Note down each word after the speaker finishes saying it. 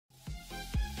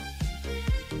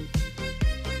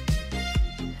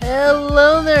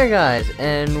Hello there, guys,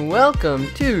 and welcome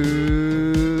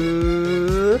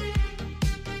to...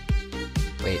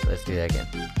 Wait, let's do that again.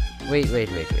 Wait.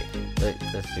 Let's do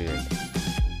that again.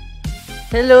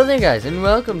 Hello there, guys, and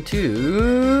welcome to...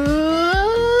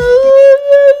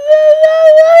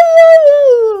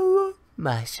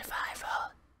 My Survival.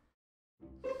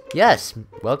 Yes,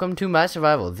 welcome to My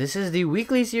Survival. This is the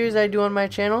weekly series I do on my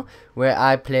channel, where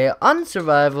I play on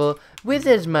survival with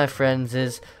as my friends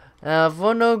is...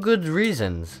 for no good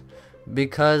reasons,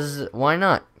 because why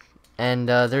not? And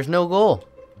there's no goal.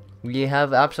 We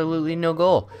have absolutely no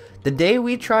goal. The day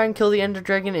we try and kill the Ender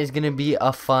Dragon is gonna be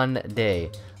a fun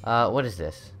day. What is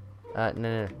this?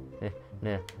 No.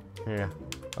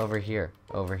 Over here.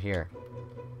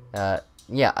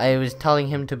 Yeah, I was telling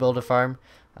him to build a farm,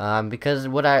 because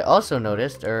what I also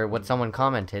noticed, or what someone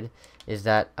commented, is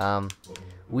that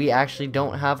we actually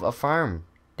don't have a farm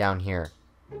down here.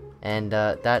 And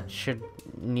that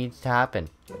needs to happen.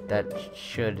 That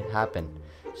should happen.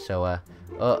 So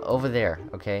over there,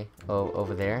 okay?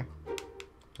 Over there,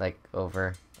 like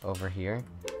over here.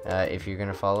 If you're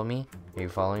gonna follow me, are you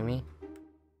following me?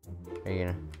 Are you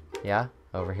gonna? Yeah,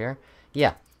 over here.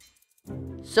 Yeah.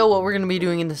 So what we're gonna be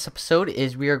doing in this episode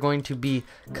is we are going to be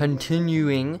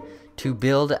continuing to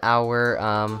build our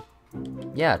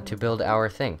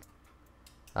thing.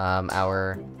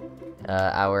 Our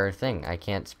thing. I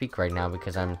can't speak right now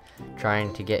because I'm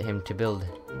trying to get him to build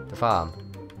the farm.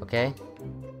 Okay?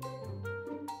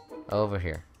 Over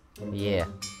here. Yeah.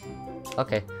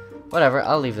 Okay. Whatever,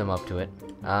 I'll leave them up to it.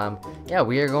 Yeah,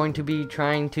 we are going to be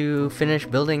trying to finish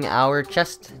building our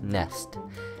chest nest.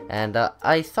 And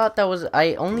I thought that was...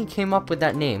 I only came up with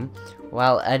that name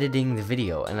while editing the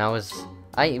video, and I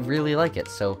really like it.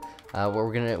 So,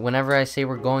 we're gonna... Whenever I say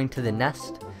we're going to the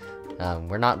nest...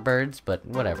 we're not birds, but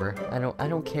whatever. I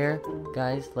don't care,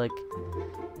 guys. Like,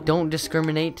 don't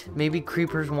discriminate. Maybe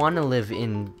creepers want to live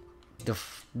in the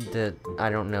I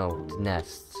don't know,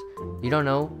 nests. You don't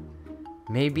know.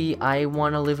 Maybe I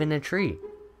want to live in a tree.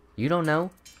 You don't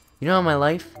know. You know my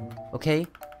life, okay?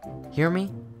 Hear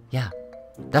me? Yeah,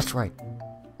 that's right.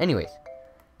 Anyways,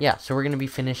 yeah. So we're gonna be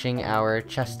finishing our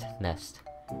chest nest.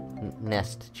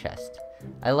 Nest chest.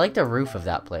 I like the roof of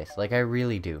that place. Like, I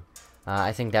really do.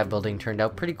 I think that building turned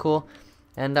out pretty cool,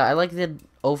 and I like the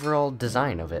overall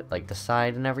design of it, like the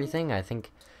side and everything. I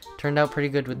think turned out pretty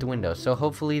good with the windows, so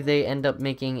hopefully they end up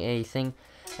making a thing.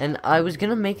 And I was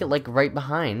gonna make it like right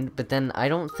behind, but then I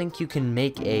don't think you can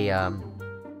make a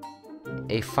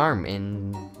farm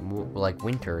in like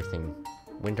winter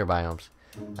biomes.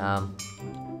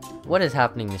 What is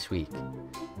happening this week?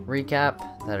 Recap,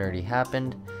 that already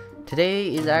happened.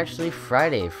 Today is actually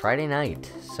Friday night,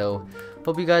 so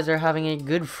hope you guys are having a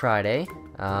good Friday.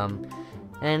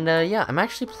 Yeah, I'm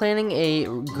actually planning a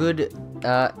good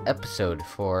episode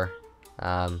for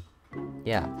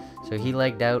yeah. So he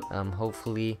lagged out.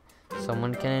 Hopefully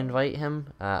someone can invite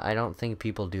him. I don't think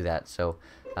people do that, so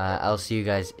I'll see you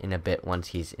guys in a bit once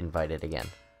he's invited again.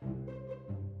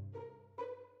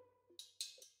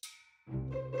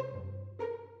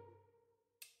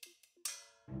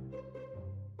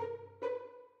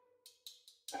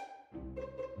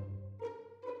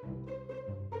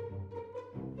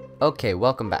 Okay,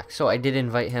 welcome back. So I did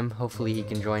invite him. Hopefully he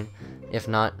can join. If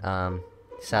not,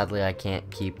 sadly I can't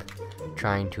keep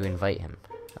trying to invite him.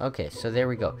 Okay, so there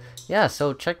we go. Yeah,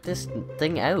 so check this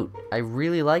thing out. I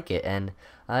really like it, and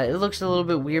it looks a little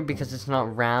bit weird because it's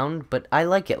not round, but I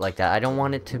like it like that. I don't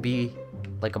want it to be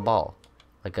like a ball,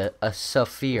 like a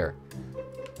sphere.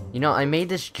 You know, I made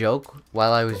this joke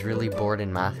while I was really bored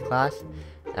in math class,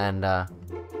 and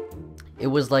it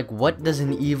was like, what does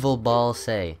an evil ball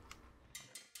say?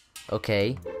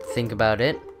 Okay, think about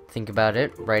it,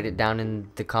 write it down in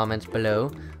the comments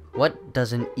below. What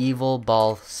does an evil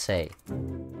ball say?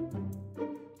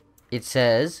 It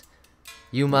says,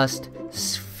 you must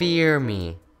sphere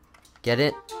me. Get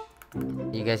it?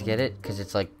 You guys get it? Because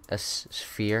it's like a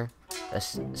sphere, a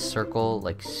circle,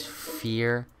 like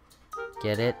sphere.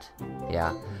 Get it?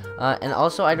 Yeah. And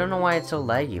also, I don't know why it's so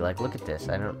laggy. Like, look at this.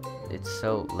 It's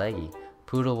so laggy.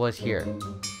 Poodle was here.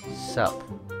 Sup.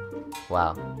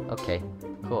 Wow, okay,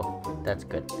 cool, that's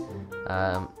good.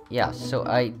 Yeah, so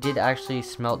I did actually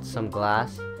smelt some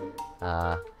glass.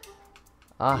 I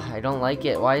don't like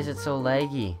it. Why is it so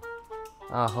laggy?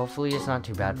 Hopefully it's not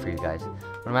too bad for you guys.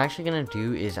 What I'm actually gonna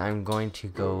do is I'm going to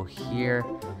go here,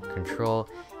 control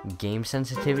game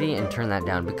sensitivity, and turn that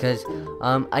down, because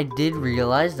I did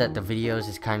realize that the videos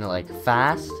is kind of like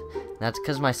fast. That's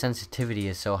because my sensitivity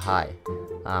is so high.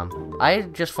 I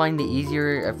just find it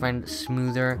easier, I find it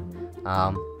smoother.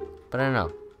 But I don't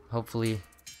know. Hopefully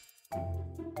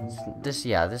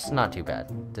Yeah, this is not too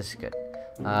bad. This is good.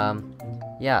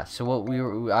 Yeah, so what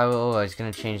I was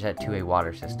gonna change that to a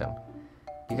water system.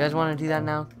 You guys want to do that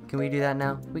now? Can we do that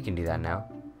now? We can do that now.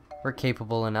 We're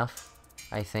capable enough,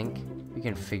 I think. We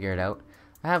can figure it out.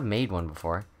 I have made one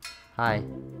before. Hi.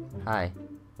 Hi.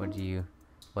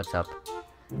 What's up?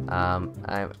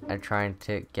 I'm trying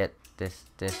to get this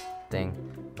thing.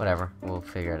 Whatever, we'll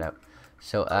figure it out.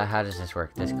 So, how does this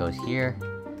work? This goes here,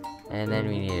 and then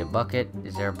we need a bucket.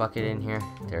 Is there a bucket in here?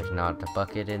 There's not a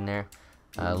bucket in there.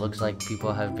 Looks like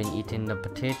people have been eating the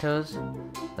potatoes.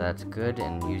 So that's good,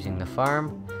 and using the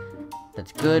farm.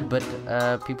 That's good, but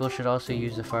people should also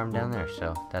use the farm down there,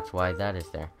 so that's why that is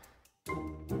there.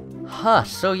 Huh,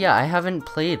 so yeah, I haven't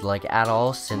played, like, at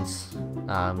all since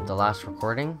the last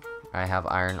recording. I have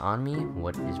iron on me.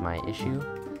 What is my issue?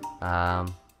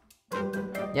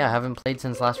 Yeah, I haven't played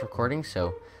since last recording,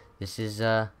 so this is,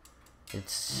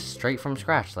 it's straight from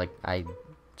scratch. Like, I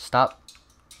stop,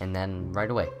 and then right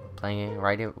away. Playing it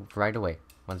right away,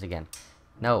 once again.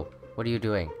 No, what are you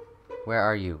doing? Where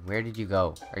are you? Where did you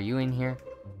go? Are you in here?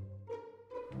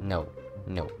 No,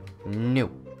 no, no,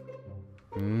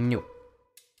 no,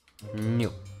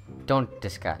 no. Don't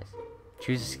disguise.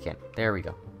 Choose a skin. There we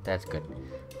go. That's good.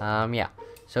 Yeah.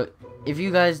 So, if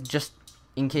you guys, just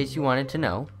in case you wanted to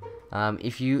know,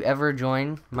 if you ever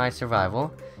join my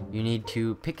survival, you need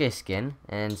to pick a skin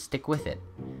and stick with it.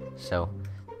 So,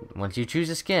 once you choose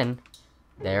a skin,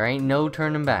 there ain't no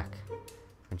turning back.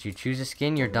 Once you choose a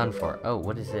skin, you're done for. Oh,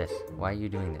 what is this? Why are you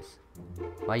doing this?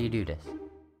 Why you do this?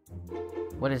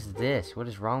 What is this? What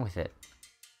is wrong with it?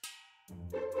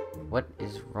 What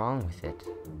is wrong with it?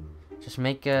 Just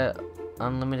make a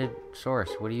unlimited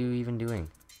source. What are you even doing?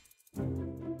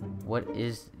 What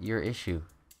is your issue?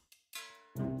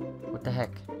 What the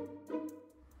heck?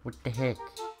 What the heck?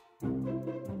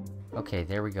 Okay,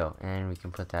 there we go. And we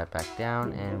can put that back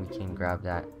down, and we can grab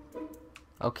that.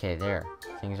 Okay, there.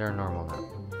 Things are normal now.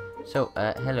 So,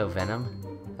 hello, Venom.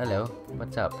 Hello.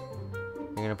 What's up?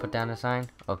 You're gonna put down a sign?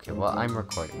 Okay, well, I'm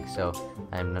recording, so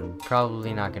I'm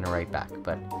probably not gonna write back,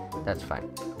 but that's fine.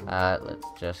 Let's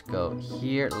just go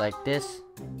here like this.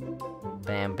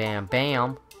 Bam, bam,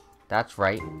 bam. That's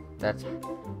right.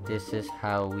 This is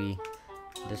how we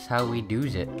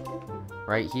do's it.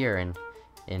 Right here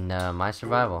in my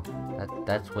survival.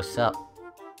 That's what's up.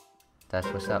 That's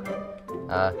what's up.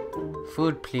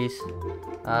 Food, please.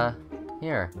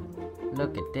 Here.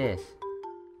 Look at this.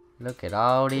 Look at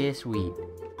all this wheat.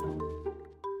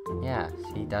 Yeah,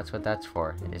 see, that's what that's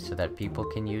for. Is so that people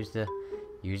can use the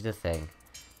thing.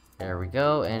 There we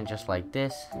go, and just like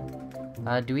this.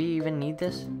 Do we even need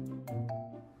this?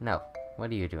 No.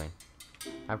 What are you doing?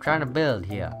 I'm trying to build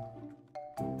here.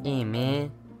 Hey,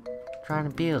 man. Trying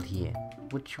to build here.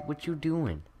 What you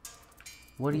doing?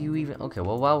 What are you even... Okay,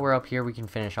 well, while we're up here, we can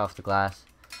finish off the glass.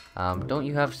 Don't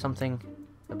you have something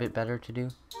a bit better to do?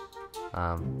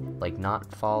 Like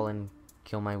not fall and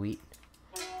kill my wheat?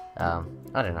 I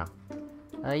don't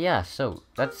know. Yeah, so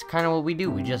that's kind of what we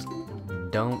do. We just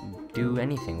don't do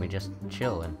anything. We just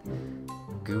chill and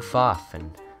goof off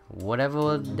and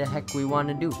whatever the heck we want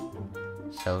to do.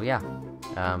 So, yeah.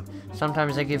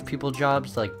 Sometimes I give people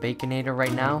jobs like Baconator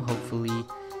right now. Hopefully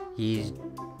he's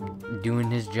doing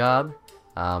his job.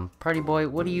 Party boy,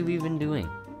 what are you even doing?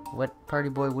 Party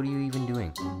boy, what are you even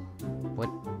doing? What?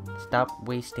 Stop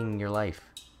wasting your life.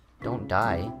 Don't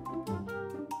die.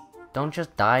 Don't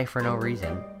just die for no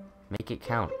reason. Make it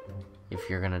count. If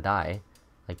you're gonna die.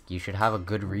 Like, you should have a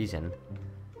good reason.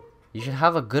 You should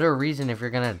have a gooder reason if you're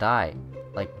gonna die.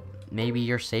 Like, maybe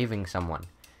you're saving someone.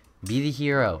 Be the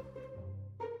hero.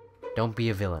 Don't be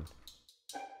a villain.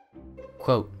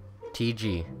 Quote,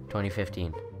 TG,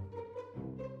 2015.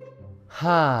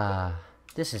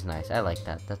 This is nice. I like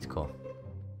that. That's cool.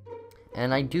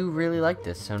 And I do really like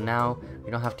this. So now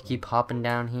we don't have to keep hopping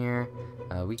down here.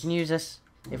 We can use this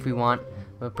if we want.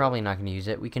 We're probably not going to use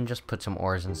it. We can just put some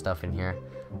ores and stuff in here.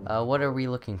 What are we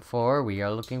looking for? We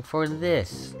are looking for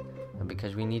this.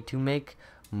 Because we need to make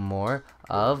more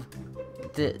of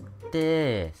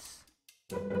this.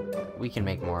 We can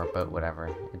make more, but whatever.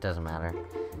 It doesn't matter.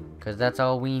 Because that's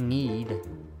all we need.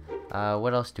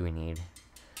 What else do we need?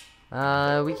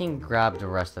 We can grab the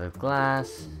rest of the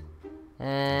glass.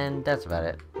 And that's about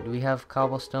it. Do we have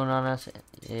cobblestone on us?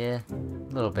 Yeah,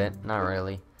 a little bit. Not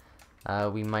really.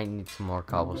 We might need some more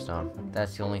cobblestone.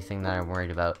 That's the only thing that I'm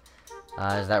worried about.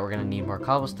 Is that we're going to need more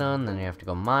cobblestone, then we have to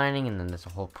go mining, and then there's a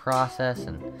whole process,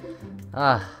 and...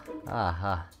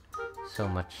 so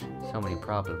many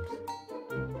problems.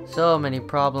 So many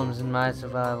problems in my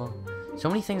survival. So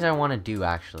many things I want to do,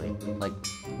 actually.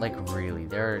 Like really.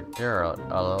 There are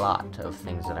a lot of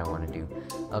things that I want to do.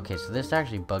 Okay, so this is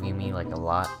actually bugging me, like, a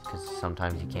lot, because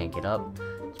sometimes you can't get up.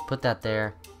 Let's put that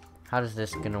there. How does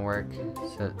this gonna work?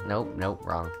 So, nope,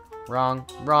 wrong. Wrong.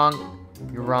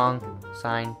 You're wrong.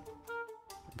 Sign.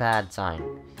 Bad sign.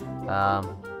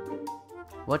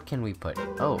 What can we put?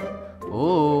 Oh.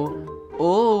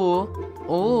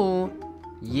 Oh.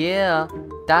 Yeah.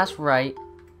 That's right.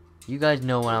 You guys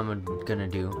know what I'm gonna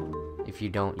do. If you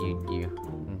don't,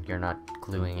 you're not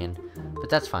cluing in. But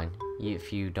that's fine.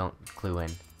 If you don't clue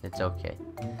in, it's okay.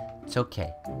 It's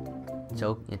okay.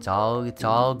 It's all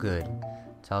good.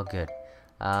 It's all good.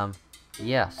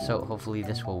 Yeah, so hopefully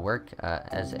this will work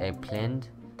as a planned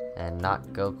and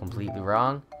not go completely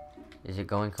wrong. Is it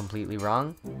going completely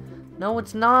wrong? No,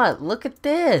 it's not. Look at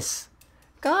this.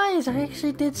 Guys, I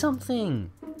actually did something.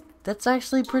 That's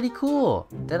actually pretty cool.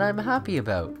 That I'm happy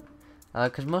about.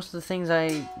 Because most of the things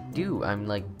I do, I'm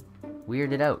like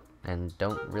weirded out and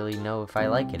don't really know if I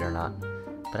like it or not.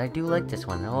 But I do like this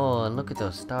one. Oh, and look at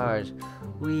those stars.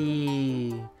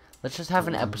 Whee! Let's just have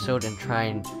an episode and try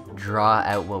and draw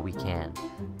out what we can.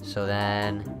 So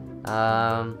then,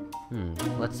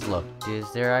 let's look. Is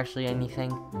there actually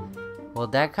anything? Well,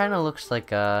 that kind of looks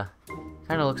like a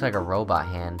robot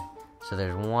hand. So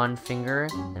there's one finger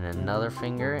and another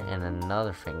finger and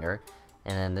another finger,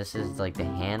 and then this is like the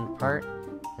hand part,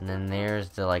 and then there's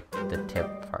the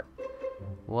tip part.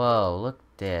 Whoa, look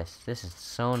at this. This is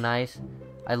so nice.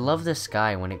 I love the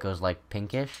sky when it goes like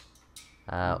pinkish.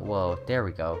 Whoa, there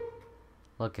we go.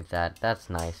 Look at that. That's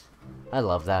nice. I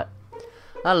love that.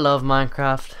 I love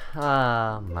Minecraft.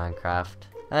 Minecraft.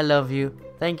 I love you.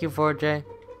 Thank you, 4J.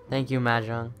 Thank you,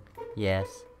 Mahjong.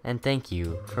 Yes. And thank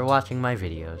you for watching my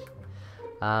videos.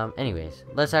 Anyways,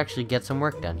 let's actually get some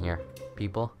work done here,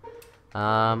 people.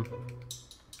 So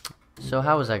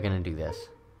how was I gonna do this?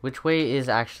 Which way is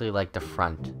actually like the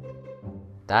front?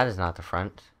 That is not the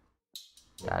front.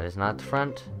 That is not the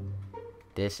front.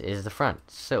 This is the front.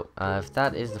 So, if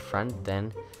that is the front,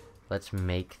 then let's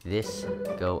make this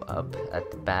go up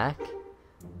at the back.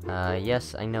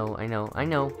 Yes, I know.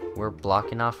 We're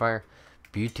blocking off our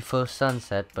beautiful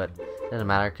sunset, but it doesn't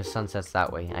matter because sunset's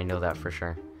that way. I know that for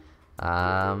sure.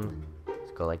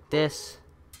 Let's go like this,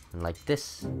 and like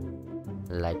this,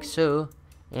 like so,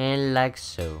 and like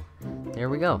so. There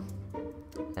we go.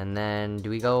 And then, do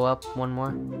we go up one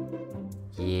more?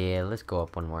 Yeah, let's go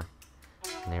up one more.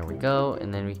 And there we go,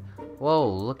 and then we... Whoa,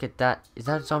 look at that. Is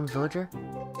that a zombie villager?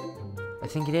 I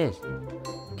think it is.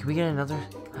 Can we get another...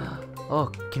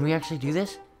 Oh, can we actually do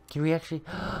this? Can we actually...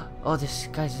 Oh, this,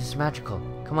 guys, this is magical.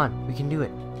 Come on, we can do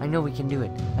it. I know we can do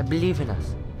it. I believe in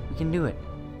us. We can do it.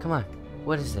 Come on.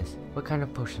 What is this? What kind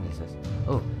of potion is this?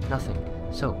 Oh, nothing.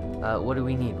 So, what do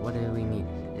we need? What do we need?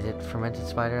 Is it fermented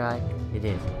spider eye? It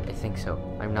is. I think so.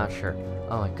 I'm not sure.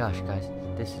 Oh my gosh, guys.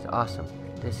 This is awesome.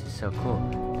 This is so cool.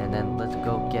 And then let's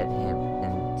go get him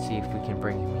and see if we can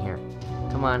bring him here.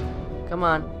 Come on. Come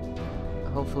on.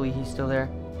 Hopefully he's still there.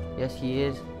 Yes, he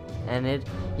is. And it...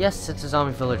 Yes, it's a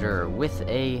zombie villager with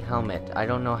a helmet. I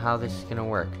don't know how this is gonna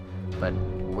work, but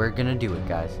we're gonna do it,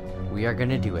 guys. We are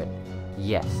gonna do it.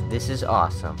 Yes, this is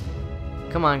awesome.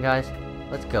 Come on, guys.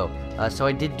 Let's go. So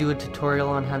I did do a tutorial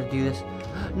on how to do this.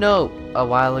 No! A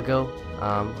while ago.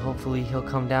 Hopefully he'll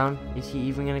come down. Is he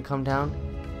even gonna come down?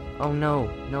 Oh no.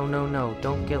 No.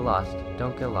 Don't get lost.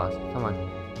 Don't get lost. Come on.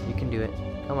 You can do it.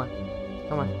 Come on.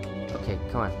 Come on. Okay,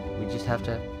 come on. We just have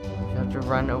to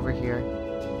run over here.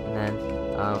 And then,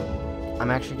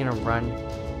 I'm actually gonna run.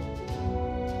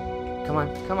 Come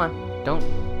on. Don't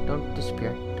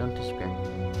disappear. Don't despair.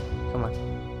 Come on.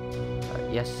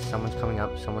 Yes, someone's coming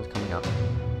up.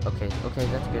 Okay,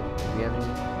 that's good. Do we have any?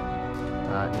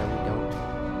 No, we don't.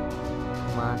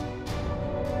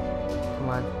 Come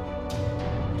on.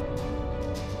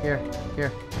 Here.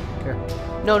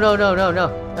 No.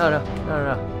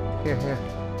 Here.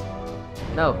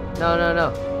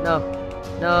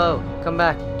 No. Come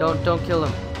back. Don't kill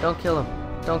him. Don't kill him.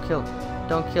 Don't do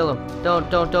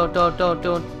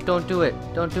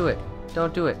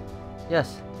it.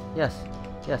 Yes.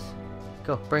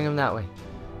 Go. Bring him that way.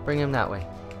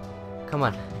 Come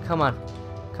on.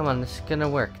 This is gonna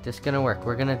work.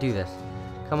 We're gonna do this.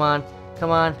 Come on.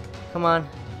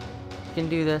 We can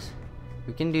do this.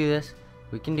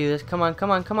 Come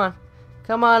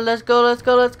on. Let's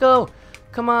go.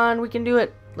 Come on. We can do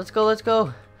it. Let's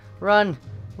go. Run.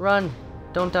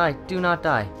 Don't die. Do not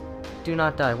die.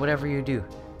 Whatever you do,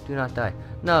 do not die.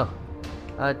 No.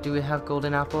 Do we have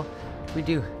golden apple? We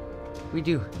do.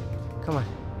 Come on.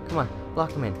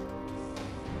 Block him in.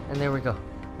 And there we go.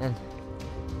 And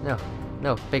no.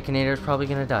 Baconator is probably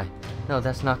gonna die. No,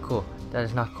 that's not cool. That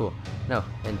is not cool. No,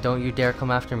 and don't you dare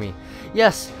come after me.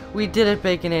 Yes, we did it,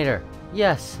 Baconator.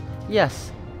 Yes,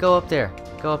 yes. Go up there.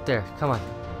 Go up there. Come on.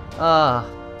 Ah,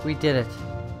 we did it.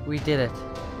 We did it.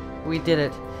 We did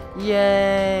it.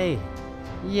 Yay!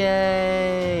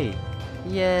 Yay!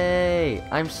 Yay!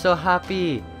 I'm so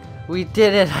happy. We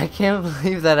did it. I can't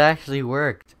believe that actually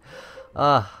worked.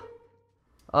 No,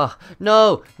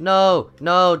 no,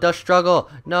 no, the struggle.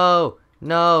 No,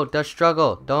 no, the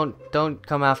struggle. Don't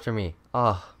come after me.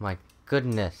 Oh, my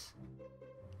goodness.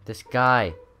 This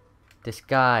guy. This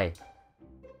guy.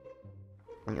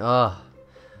 Oh.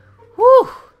 Whew.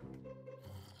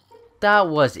 That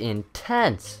was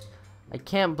intense. I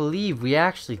can't believe we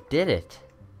actually did it.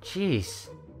 Jeez.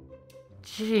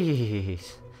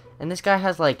 Jeez. And this guy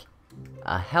has like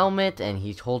a helmet and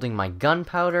he's holding my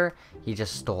gunpowder. He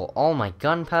just stole all my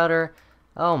gunpowder.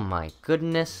 Oh my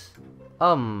goodness.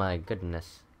 Oh my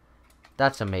goodness.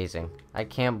 That's amazing. I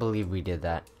can't believe we did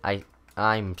that.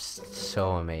 I'm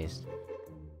so amazed.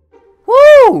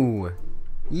 Woo!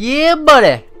 Yeah,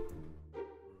 buddy!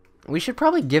 We should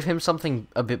probably give him something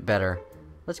a bit better.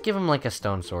 Let's give him like a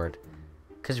stone sword.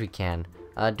 Because we can.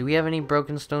 Do we have any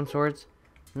broken stone swords?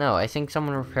 No, I think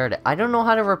someone repaired it. I don't know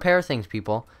how to repair things,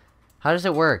 people. How does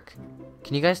it work?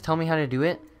 Can you guys tell me how to do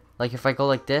it? Like if I go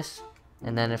like this,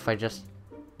 and then if I just...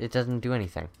 it doesn't do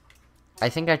anything. I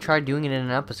think I tried doing it in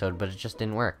an episode, but it just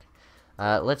didn't work.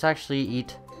 Let's actually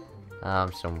eat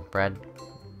some bread.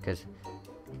 Because...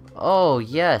 oh,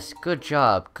 yes. Good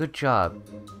job. Good job.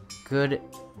 Good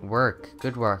work.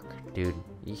 Good work, dude.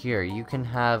 Here, you can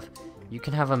have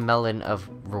a melon of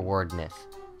rewardness.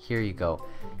 Here you go.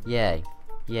 Yay.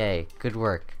 Yay. Good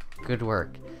work. Good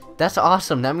work. That's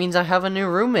awesome. That means I have a new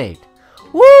roommate.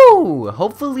 Woo!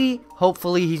 Hopefully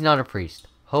he's not a priest.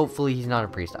 Hopefully he's not a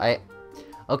priest.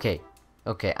 Okay.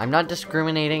 Okay, I'm not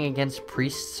discriminating against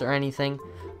priests or anything,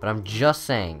 but I'm just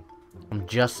saying.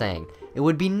 It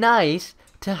would be nice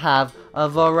to have a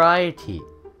variety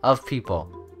of people.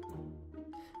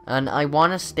 And I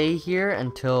want to stay here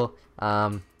until,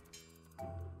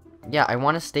 yeah, I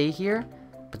want to stay here,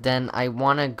 but then I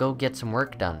want to go get some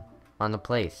work done on the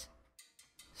place.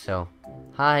 So,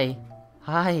 hi,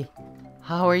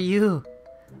 how are you?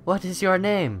 What is your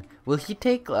name? Will he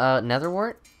take,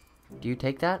 netherwort? Do you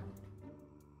take that?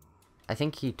 I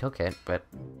think he took it, but...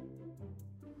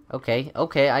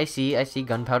 okay, I see,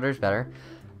 gunpowder's better.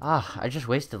 Ah, I just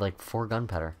wasted like 4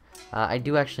 gunpowder. I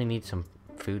do actually need some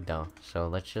food though, so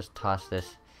let's just toss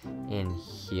this in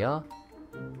here.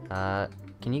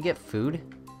 Can you get food?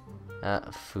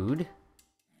 Food?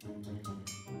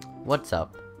 What's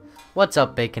up? What's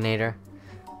up, Baconator?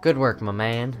 Good work, my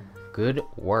man. Good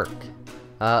work.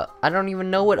 I don't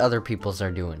even know what other people's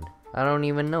are doing. I don't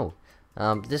even know.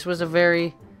 This was a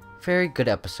very, very good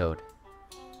episode.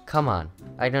 Come on.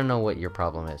 I don't know what your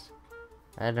problem is.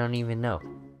 I don't even know.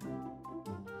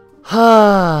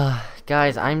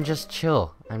 Guys, I'm just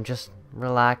chill. I'm just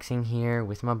relaxing here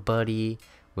with my buddy,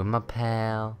 with my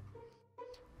pal.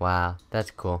 Wow,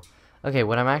 that's cool. Okay,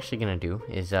 what I'm actually gonna do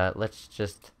is, let's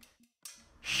just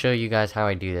show you guys how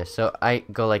I do this. So, I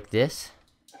go like this,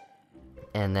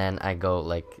 and then I go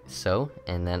like so,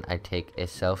 and then I take a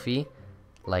selfie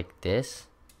like this.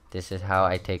 This is how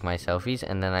I take my selfies,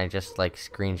 and then I just like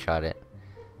screenshot it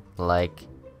like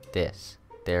this.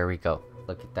 There we go.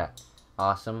 Look at that.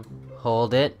 Awesome.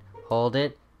 Hold it,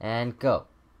 and go.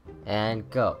 And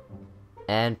go.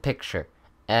 And picture.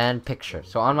 And picture.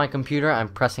 So on my computer, I'm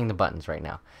pressing the buttons right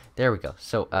now. There we go.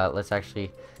 So let's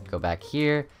actually go back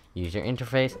here, use your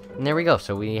interface, and there we go.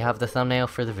 So we have the thumbnail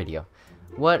for the video.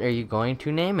 What are you going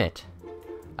to name it?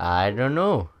 I don't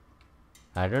know.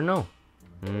 I don't know.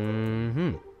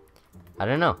 I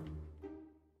don't know.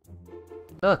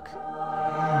 Look.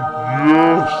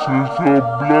 Yes, it's a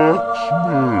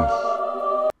blacksmith.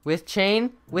 With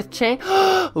chain? With chain?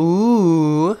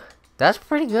 Ooh. That's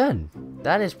pretty good.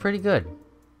 That is pretty good.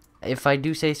 If I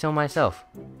do say so myself.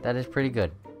 That is pretty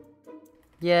good.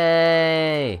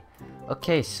 Yay!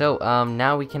 Okay, so,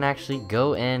 now we can actually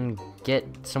go and get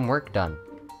some work done.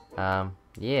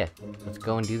 Yeah. Let's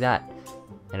go and do that.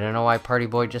 I don't know why Party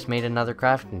Boy just made another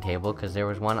crafting table, because there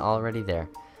was one already there.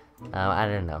 I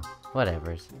don't know.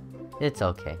 Whatevers. It's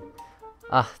okay.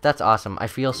 That's awesome. I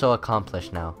feel so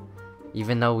accomplished now.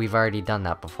 Even though we've already done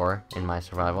that before in my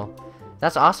survival.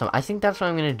 That's awesome. I think that's what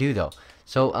I'm going to do, though.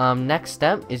 So, next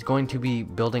step is going to be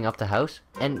building up the house.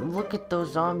 And look at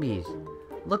those zombies.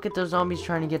 Look at those zombies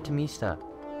trying to get to Mista.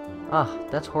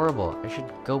 That's horrible. I should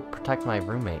go protect my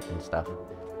roommate and stuff.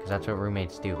 Because that's what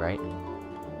roommates do, right?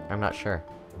 I'm not sure.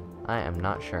 I am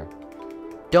not sure.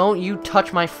 Don't you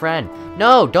touch my friend.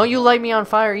 No, don't you light me on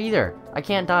fire either. I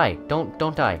can't die.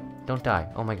 Don't die. Don't die.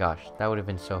 Oh my gosh, that would have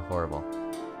been so horrible.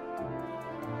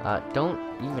 Don't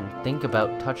even think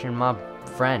about touching my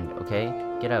friend, okay?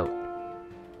 Get out.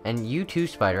 And you too,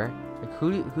 Spider. Like,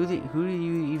 who do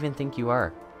you even think you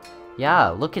are? Yeah,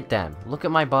 look at them. Look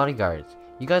at my bodyguards.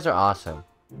 You guys are awesome.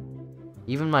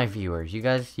 Even my viewers, you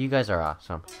guys are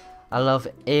awesome. I love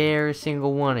every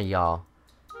single one of y'all.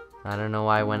 I don't know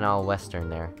why I went all Western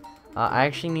there. I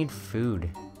actually need food.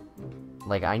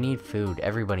 Like, I need food.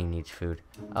 Everybody needs food.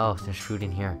 Oh, there's food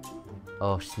in here.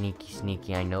 Oh, sneaky,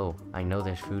 sneaky. I know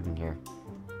there's food in here.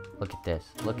 Look at this.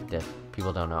 Look at this.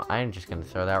 People don't know. I'm just gonna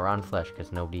throw that rotten flesh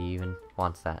because nobody even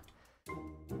wants that.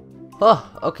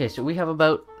 Oh, okay, so we have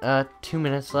about 2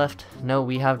 minutes left. No,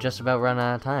 we have just about run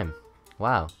out of time.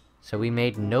 Wow. So we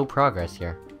made no progress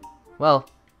here. Well,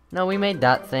 no, we made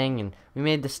that thing and we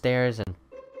made the stairs, and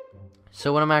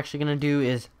so what I'm actually gonna do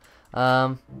is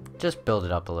just build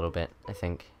it up a little bit, I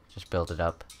think. Just build it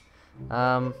up.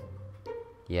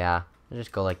 Yeah, I'll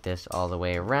just go like this all the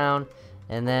way around,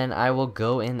 and then I will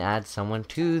go and add someone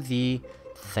to the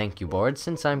thank you board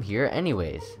since I'm here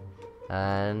anyways.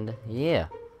 And yeah,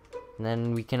 and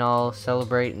then we can all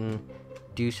celebrate and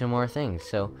do some more things.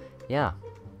 So yeah,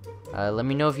 let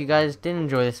me know if you guys did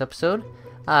enjoy this episode.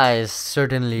 I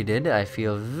certainly did. I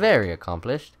feel very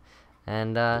accomplished.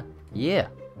 And yeah,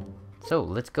 so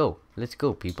let's go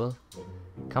people,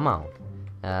 come on.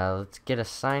 Let's get a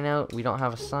sign out. We don't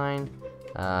have a sign.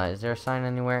 Is there a sign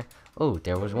anywhere? Oh,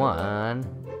 there was one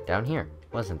down here,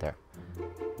 wasn't there?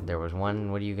 There was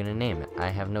one. What are you gonna name it? I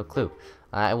have no clue.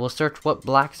 I will search what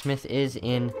blacksmith is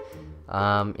in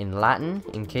Latin,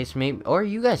 in case maybe, or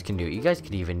you guys can do it. You guys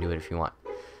could even do it if you want.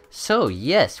 So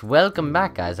yes, welcome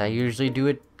back, guys. I usually do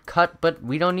a cut, but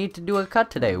we don't need to do a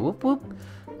cut today. Whoop whoop.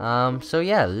 So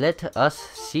yeah, let us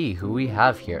see who we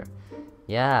have here.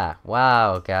 Yeah,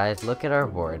 wow, guys, look at our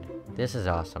board. This is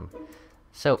awesome.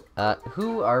 So,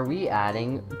 who are we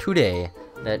adding today?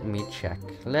 Let me check.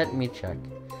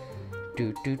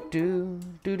 Do do do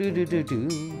do do do do do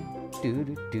do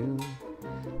do do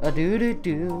do do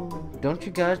do. Don't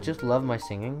you guys just love my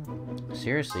singing?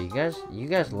 Seriously, you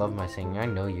guys love my singing. I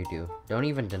know you do. Don't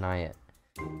even deny it.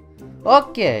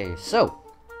 Okay, so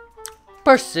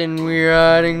person we're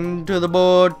adding to the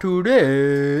board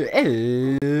today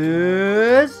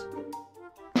is,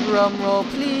 drum roll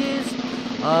please,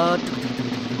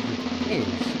 is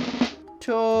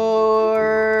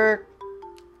Torco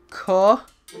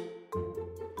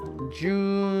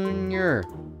Jr.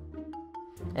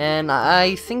 And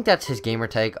I think that's his gamer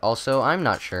tag also, I'm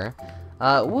not sure.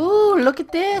 Woo, look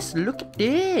at this,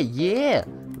 yeah.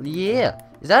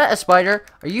 Is that a spider?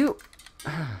 Are you...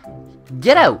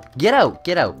 Get out!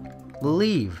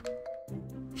 Leave.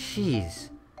 Jeez.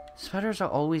 Spiders are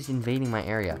always invading my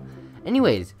area.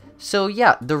 Anyways, so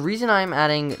yeah, the reason I'm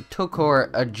adding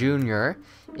Tokor Jr.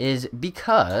 is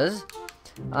because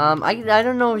I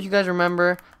don't know if you guys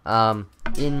remember in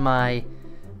the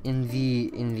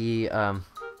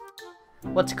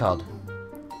what's it called?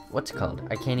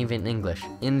 I can't even English.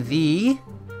 In the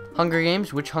Hunger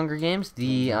Games, which Hunger Games?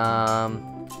 The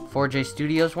 4J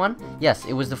Studios one? Yes,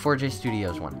 it was the 4J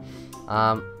Studios one.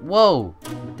 Whoa,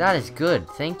 that is good.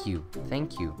 Thank you.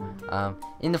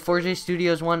 In the 4J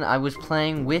Studios one, I was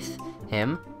playing with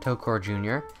him, Tokor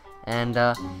Jr., and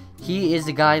he is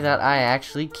the guy that I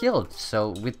actually killed. So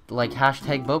with like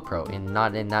hashtag BoPro,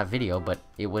 not in that video, but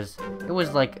it was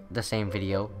like the same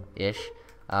video ish.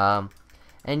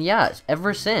 And yeah,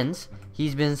 ever since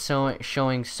he's been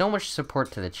showing so much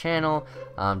support to the channel,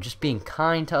 just being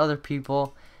kind to other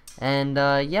people. And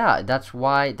yeah, that's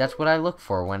what I look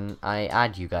for when I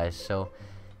add you guys. So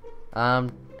I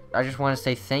just want to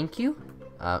say thank you.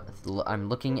 I'm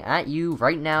looking at you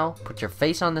right now. Put your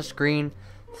face on the screen.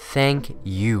 Thank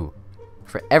you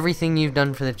for everything you've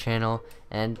done for the channel,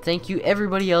 and thank you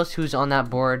everybody else who's on that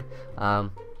board.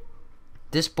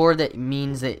 This board, that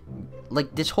means that,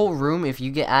 like, this whole room, if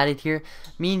you get added here,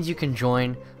 means you can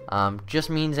join. Just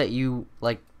means that you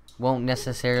like won't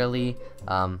necessarily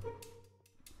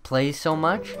play so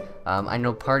much. I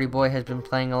know Party Boy has been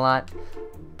playing a lot,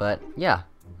 but yeah,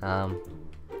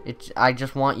 I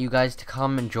just want you guys to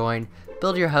come and join,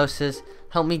 build your houses,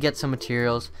 help me get some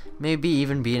materials, maybe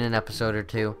even be in an episode or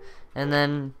two, and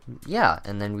then yeah,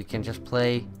 and then we can just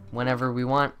play whenever we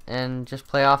want and just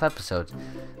play off episodes.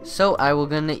 So I will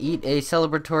gonna eat a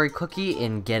celebratory cookie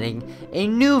in getting a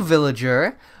new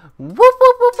villager. Whoop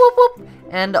whoop whoop whoop whoop.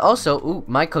 And also, ooh,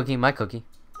 my cookie.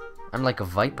 I'm like a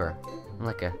viper. I'm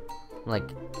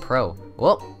like pro.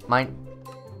 Whoop, mine.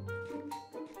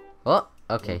 Oh,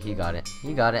 okay, he got it.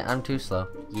 I'm too slow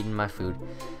eating my food.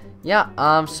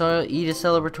 yeah, so eat a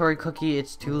celebratory cookie.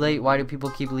 It's too late. Why do people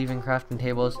keep leaving crafting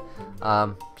tables?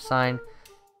 Sign.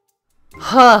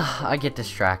 I get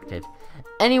distracted.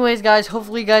 Anyways, guys,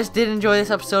 hopefully you guys did enjoy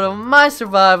this episode of my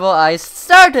survival. I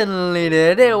certainly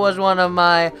did. It was one of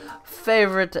my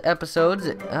favorite episodes.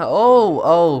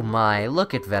 Oh my,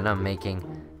 look at Venom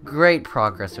making great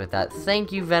progress with that.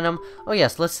 Thank you, Venom. Oh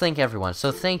yes, let's thank everyone.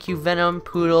 So thank you, Venom,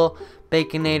 Poodle,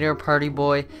 Baconator, Party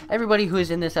Boy, everybody who is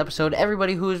in this episode,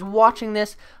 everybody who is watching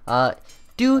this.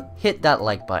 Do hit that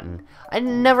like button. I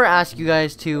never ask you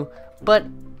guys to, but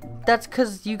that's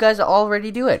because you guys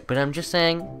already do it. But I'm just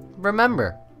saying,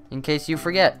 remember, in case you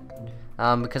forget.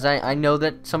 Because I know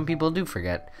that some people do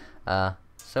forget.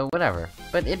 So whatever.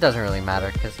 But it doesn't really matter,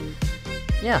 because,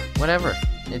 yeah, whatever.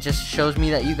 It just shows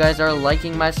me that you guys are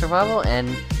liking my survival,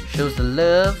 and shows the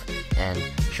love, and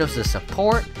shows the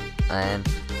support. And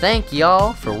thank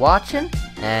y'all for watching,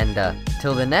 and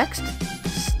till the next,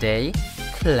 stay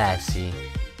classy.